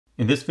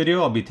In this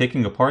video, I'll be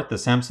taking apart the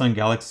Samsung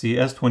Galaxy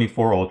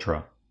S24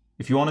 Ultra.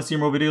 If you want to see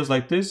more videos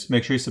like this,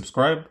 make sure you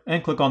subscribe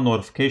and click on the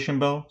notification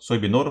bell so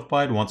you'll be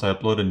notified once I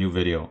upload a new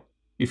video.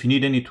 If you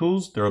need any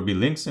tools, there will be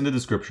links in the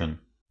description.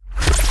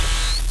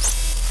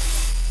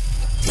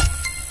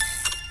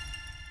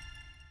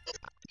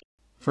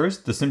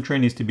 First, the SIM tray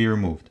needs to be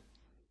removed.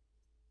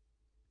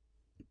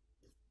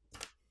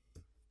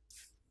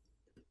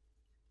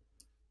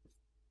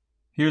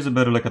 Here's a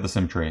better look at the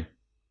SIM tray.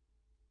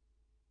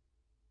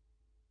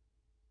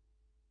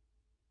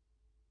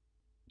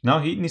 Now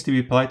heat needs to be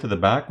applied to the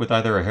back with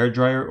either a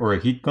hairdryer or a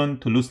heat gun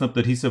to loosen up the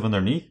adhesive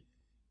underneath,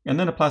 and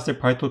then a plastic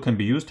pry tool can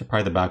be used to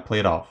pry the back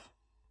plate off.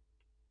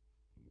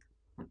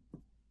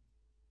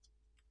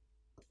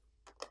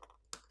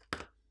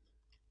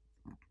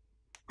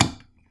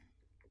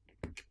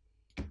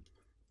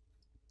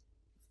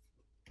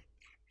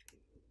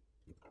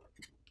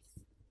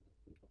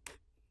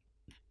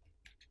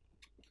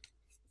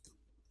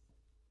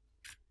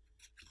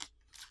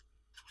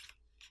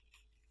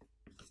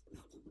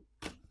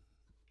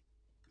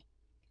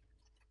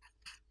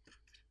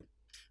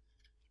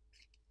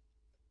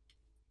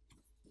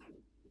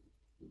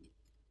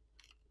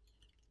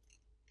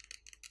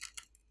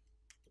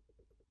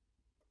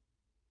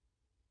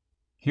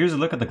 Here's a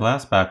look at the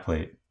glass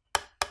backplate.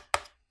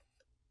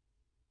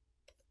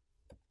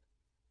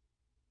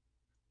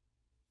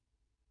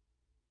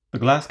 The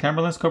glass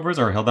camera lens covers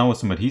are held down with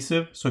some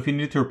adhesive, so if you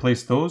need to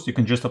replace those, you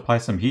can just apply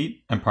some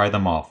heat and pry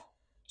them off.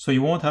 So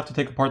you won't have to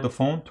take apart the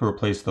phone to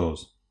replace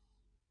those.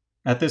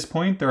 At this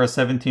point, there are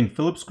 17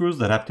 Phillips screws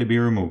that have to be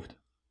removed.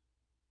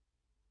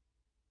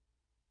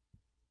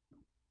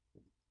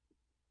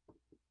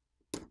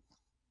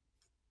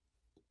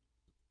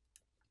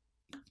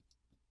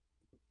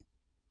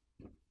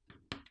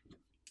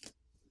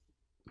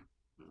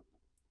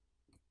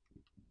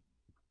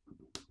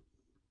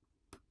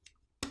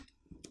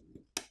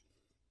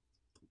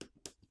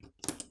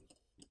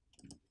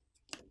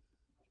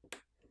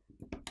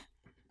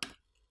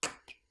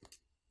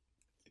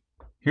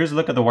 Here's a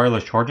look at the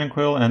wireless charging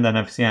coil and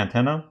NFC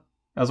antenna,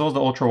 as well as the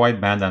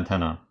ultra-wideband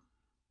antenna.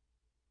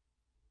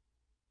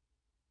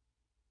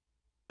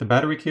 The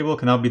battery cable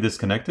can now be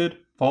disconnected,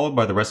 followed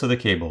by the rest of the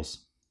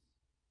cables.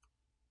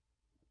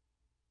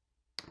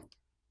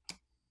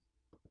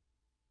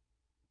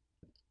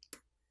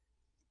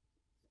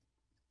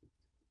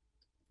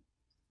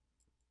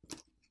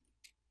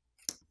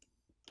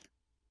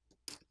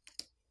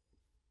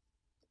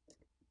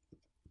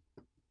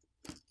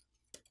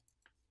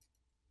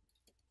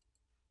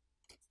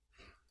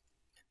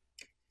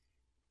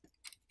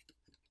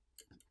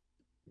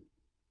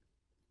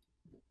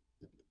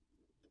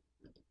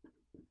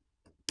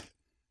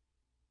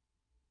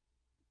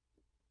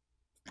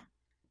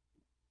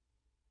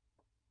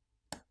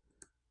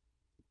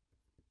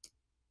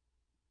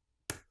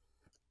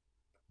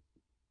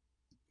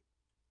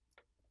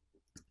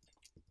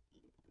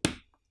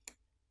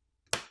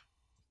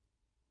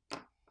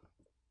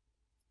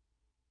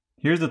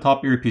 Here's the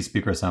top earpiece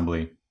speaker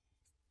assembly.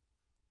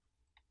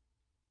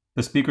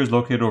 The speaker is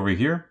located over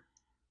here,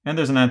 and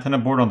there's an antenna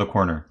board on the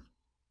corner.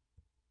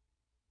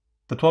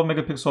 The 12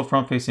 megapixel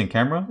front-facing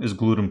camera is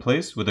glued in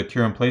place with a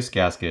cure-in-place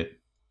gasket.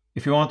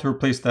 If you want to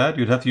replace that,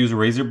 you'd have to use a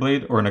razor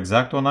blade or an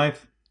X-Acto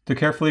knife to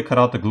carefully cut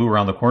out the glue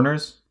around the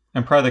corners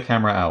and pry the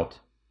camera out.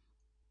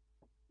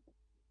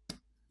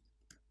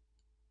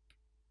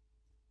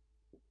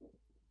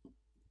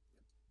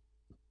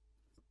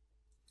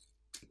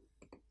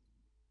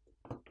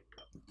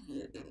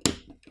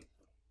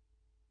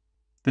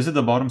 This is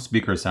the bottom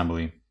speaker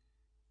assembly.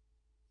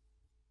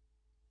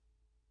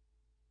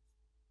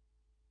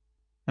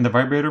 And the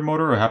vibrator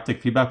motor or haptic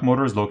feedback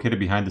motor is located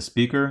behind the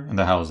speaker and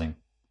the housing.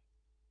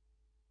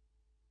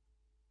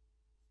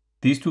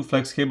 These two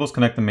flex cables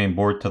connect the main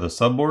board to the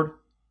subboard.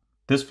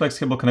 This flex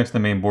cable connects the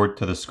main board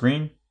to the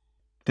screen.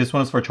 This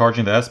one is for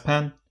charging the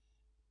S-Pen.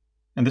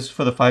 And this is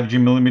for the 5G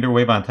millimeter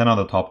wave antenna on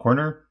the top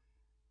corner.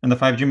 And the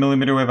 5G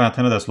millimeter wave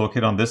antenna that's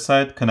located on this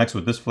side connects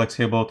with this flex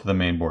cable to the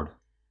main board.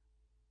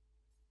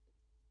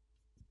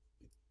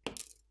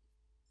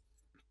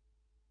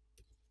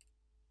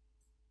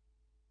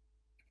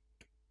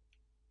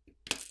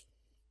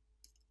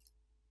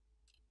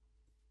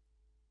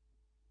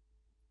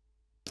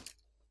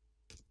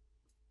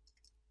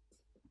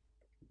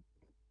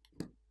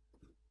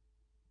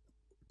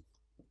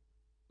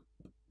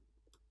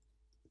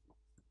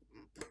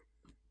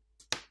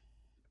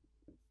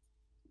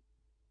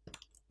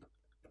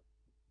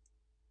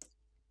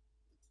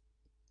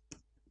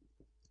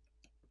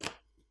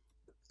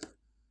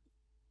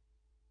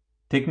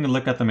 Taking a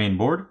look at the main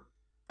board,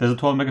 there's a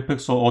 12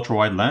 megapixel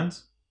ultra-wide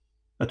lens,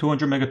 a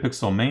 200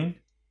 megapixel main,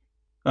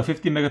 a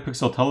 50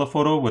 megapixel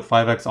telephoto with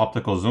 5x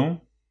optical zoom,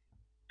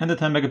 and a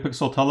 10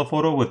 megapixel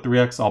telephoto with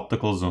 3x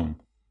optical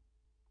zoom.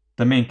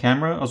 The main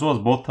camera, as well as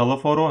both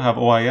telephoto, have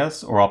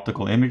OIS or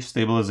optical image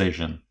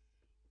stabilization.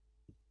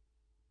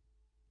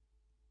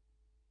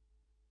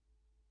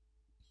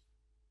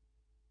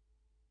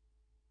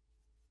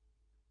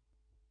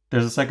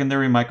 There's a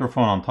secondary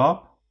microphone on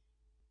top,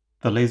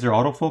 the laser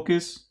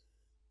autofocus,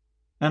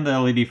 and the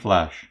LED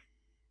flash.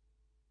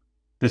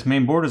 This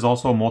main board is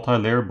also a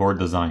multi-layer board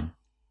design.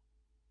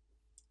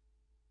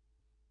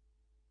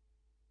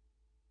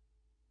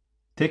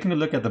 Taking a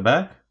look at the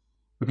back,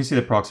 we can see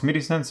the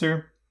proximity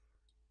sensor,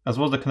 as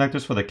well as the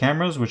connectors for the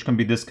cameras, which can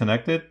be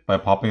disconnected by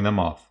popping them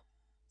off.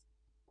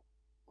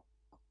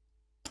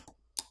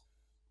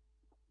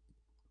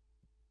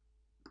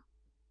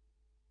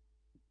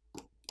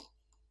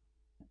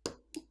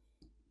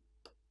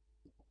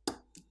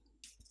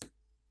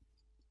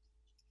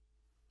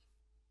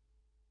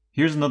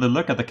 Here's another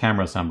look at the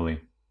camera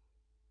assembly.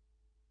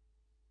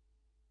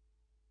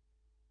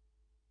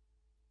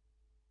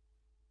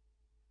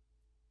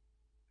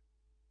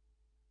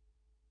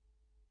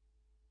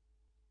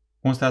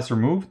 Once that's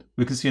removed,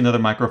 we can see another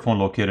microphone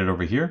located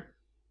over here,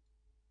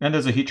 and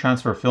there's a heat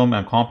transfer film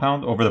and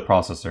compound over the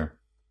processor.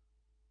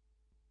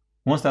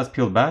 Once that's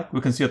peeled back, we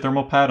can see a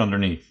thermal pad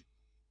underneath.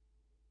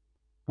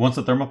 Once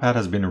the thermal pad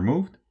has been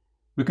removed,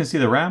 we can see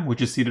the RAM,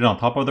 which is seated on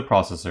top of the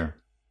processor.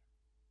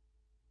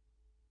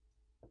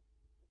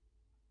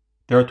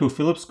 There are two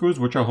Phillips screws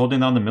which are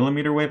holding down the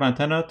millimeter wave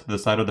antenna to the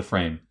side of the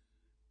frame.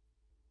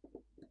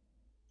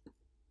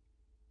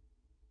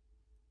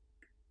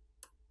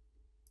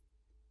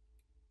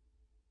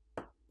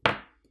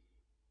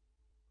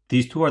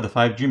 These two are the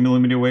 5G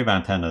millimeter wave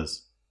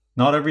antennas.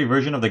 Not every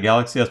version of the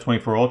Galaxy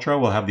S24 Ultra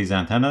will have these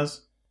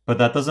antennas, but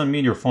that doesn't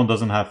mean your phone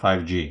doesn't have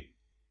 5G.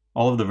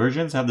 All of the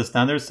versions have the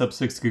standard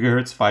sub-6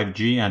 GHz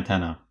 5G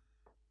antenna.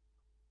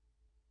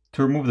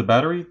 To remove the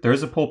battery, there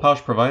is a pull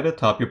pouch provided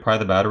to help you pry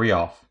the battery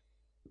off.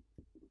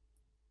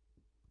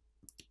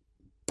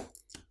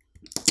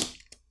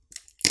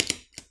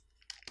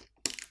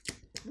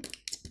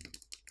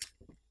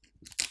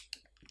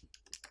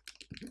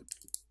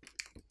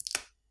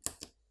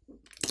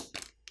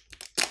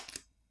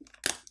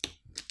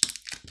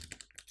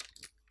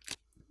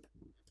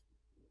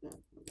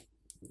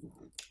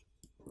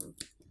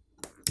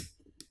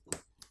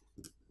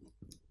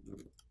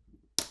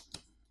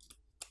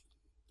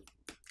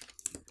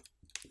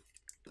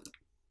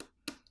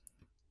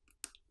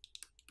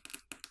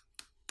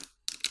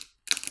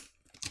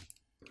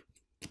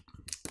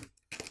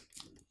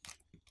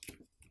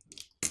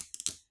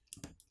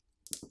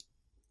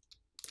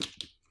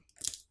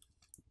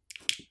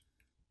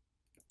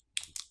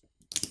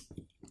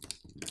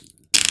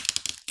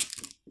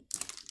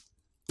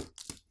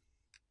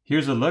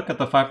 Here's a look at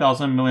the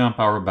 5000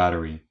 mAh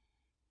battery.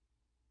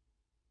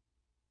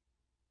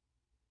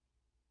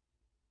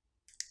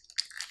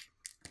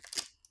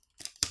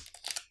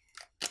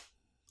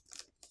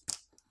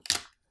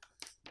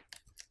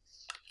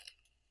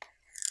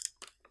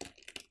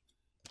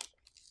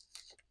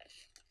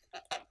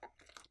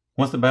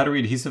 Once the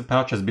battery adhesive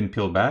pouch has been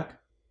peeled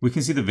back, we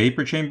can see the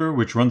vapor chamber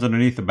which runs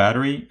underneath the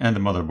battery and the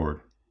motherboard,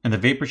 and the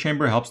vapor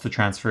chamber helps to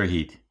transfer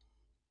heat.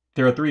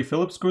 There are three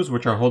Phillips screws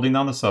which are holding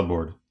down the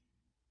subboard.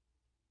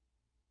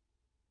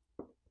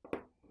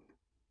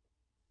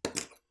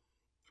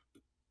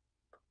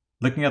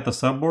 Looking at the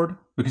subboard,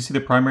 we can see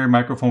the primary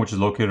microphone which is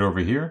located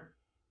over here,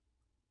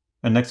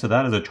 and next to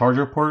that is a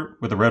charger port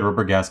with a red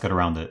rubber gasket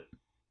around it.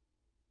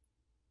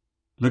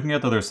 Looking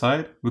at the other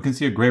side, we can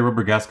see a gray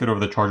rubber gasket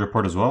over the charger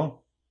port as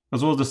well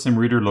as the SIM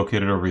reader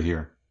located over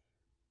here.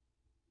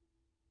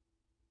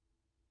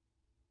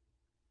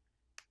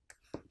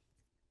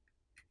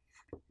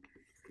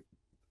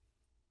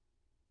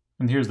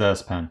 And here's the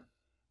S Pen.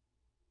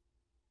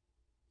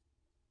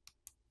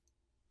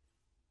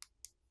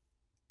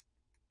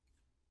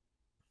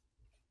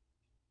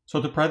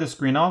 So to pry the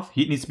screen off,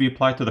 heat needs to be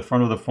applied to the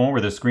front of the phone where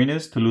the screen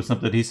is to loosen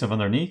up the adhesive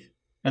underneath,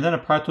 and then a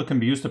pry tool can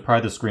be used to pry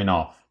the screen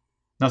off.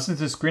 Now since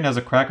the screen has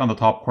a crack on the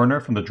top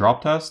corner from the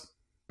drop test,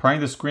 prying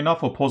the screen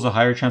off will pose a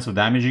higher chance of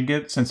damaging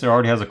it since it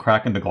already has a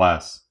crack in the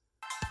glass.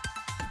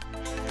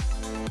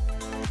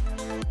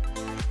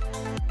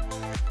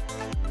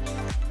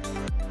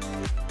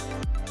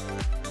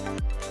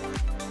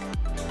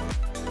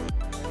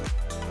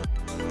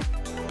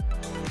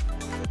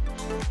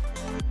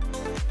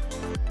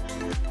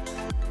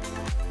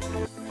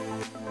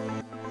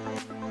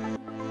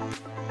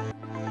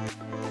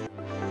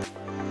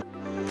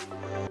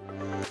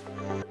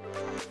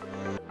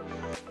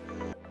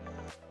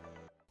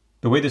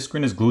 The way the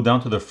screen is glued down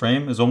to the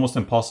frame is almost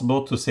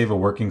impossible to save a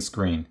working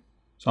screen.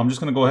 So I'm just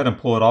going to go ahead and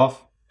pull it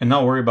off and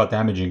not worry about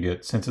damaging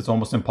it since it's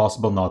almost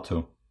impossible not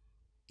to.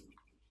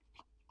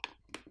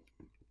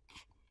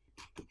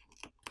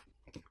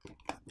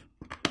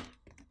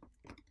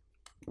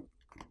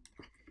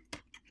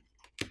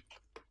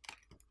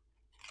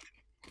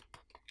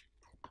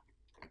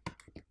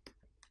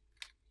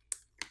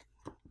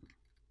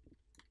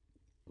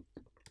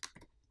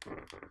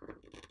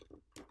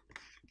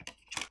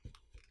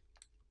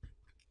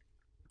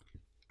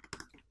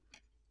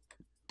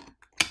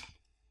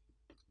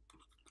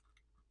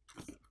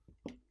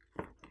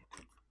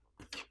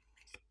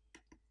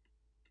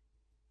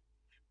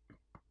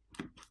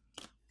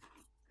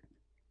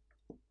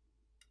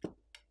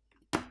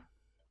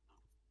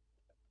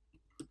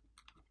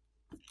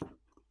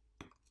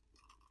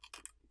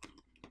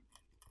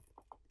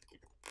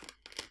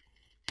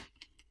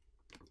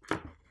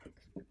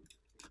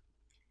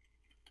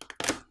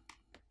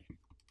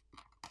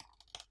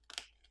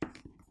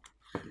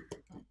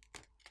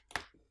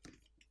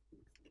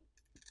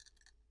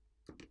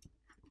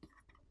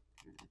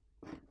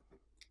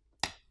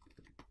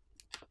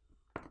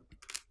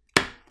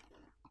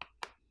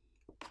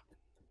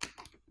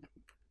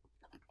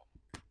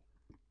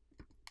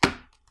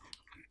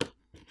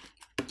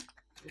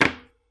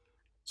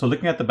 So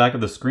looking at the back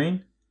of the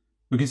screen,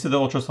 we can see the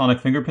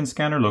ultrasonic fingerprint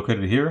scanner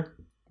located here,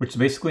 which is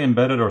basically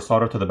embedded or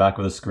soldered to the back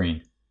of the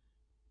screen.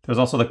 There's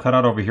also the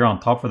cutout over here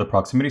on top for the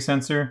proximity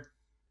sensor,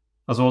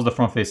 as well as the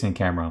front-facing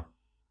camera.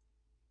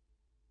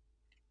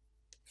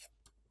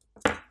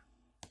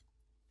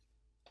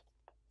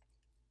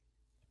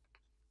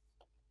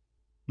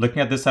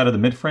 Looking at this side of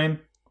the midframe,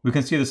 we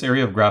can see this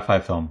area of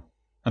graphite film,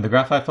 and the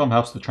graphite film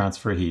helps to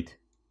transfer heat.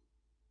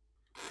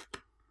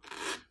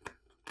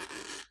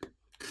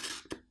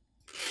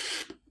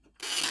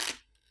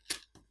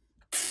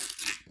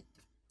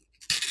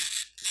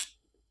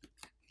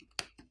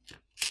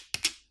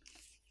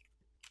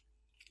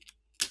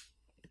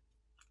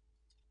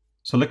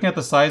 So looking at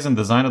the size and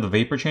design of the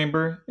vapor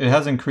chamber, it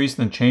has increased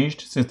and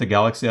changed since the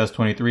Galaxy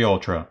S23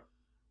 Ultra.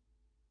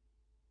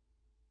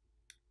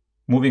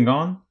 Moving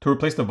on, to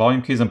replace the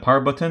volume keys and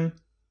power button,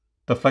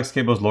 the flex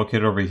cable is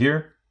located over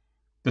here.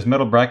 This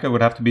metal bracket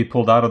would have to be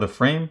pulled out of the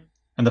frame,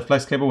 and the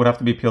flex cable would have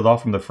to be peeled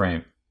off from the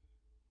frame.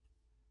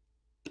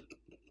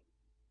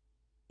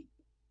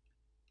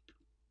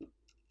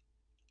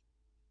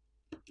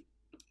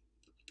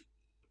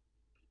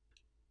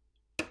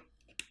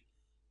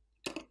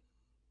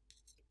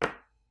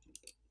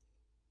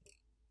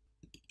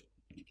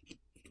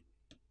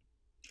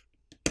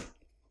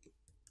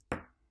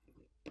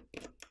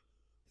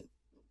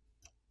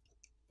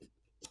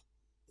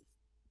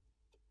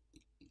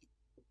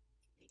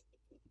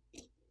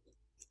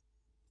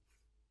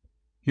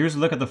 Here's a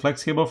look at the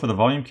flex cable for the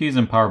volume keys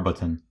and power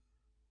button.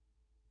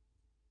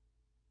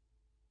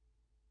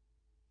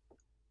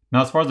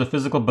 Now as far as the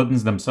physical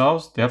buttons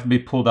themselves, they have to be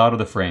pulled out of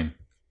the frame.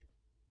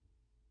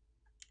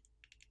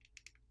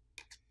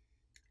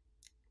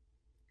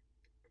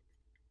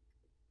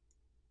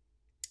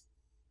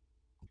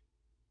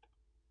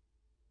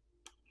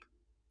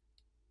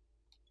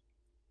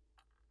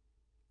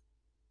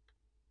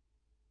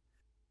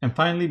 And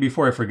finally,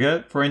 before I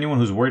forget, for anyone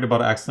who's worried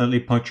about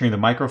accidentally puncturing the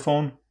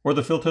microphone or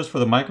the filters for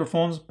the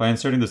microphones by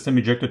inserting the SIM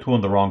ejector tool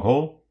in the wrong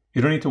hole,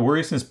 you don't need to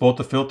worry since both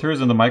the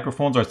filters and the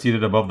microphones are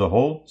seated above the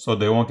hole, so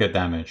they won't get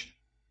damaged.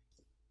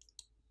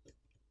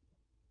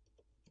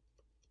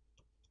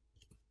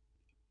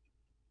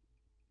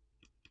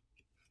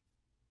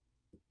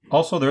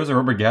 Also, there is a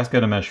rubber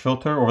gasket and mesh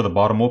filter over the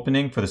bottom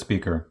opening for the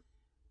speaker.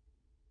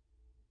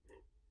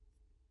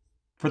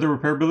 For the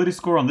repairability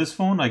score on this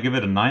phone, I give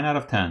it a 9 out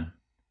of 10.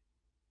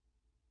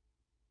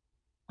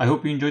 I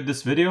hope you enjoyed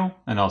this video,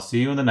 and I'll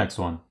see you in the next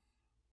one.